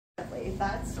Okay,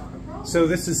 that's not a problem. So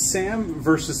this is Sam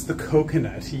versus the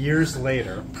coconut years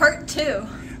later. Part 2.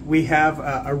 We have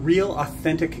a real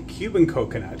authentic Cuban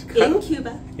coconut.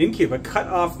 In Cuba, cut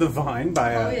off the vine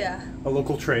by a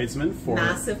local tradesman for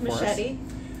massive machete.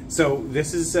 So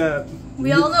this is...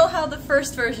 we all know how the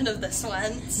first version of this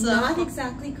went. So. Not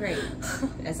exactly great,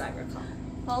 as I recall.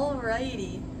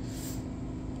 Alrighty.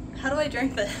 How do I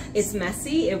drink this? It's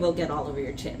messy. It will get all over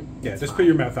your chin. Yeah, just put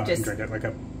your mouth on it and drink it like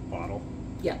a bottle.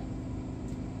 Yeah.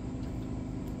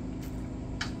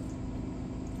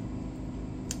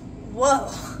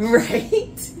 Whoa.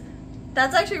 Right?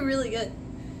 That's actually really good.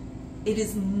 It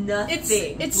is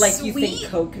nothing it's like sweet. You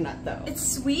think coconut, though. It's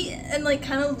sweet and like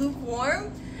kind of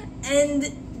lukewarm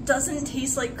and doesn't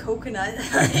taste like coconut.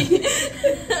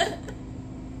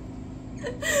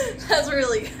 That's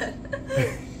really good.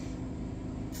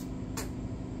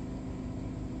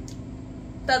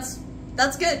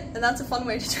 That's good, and that's a fun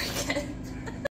way to drink it.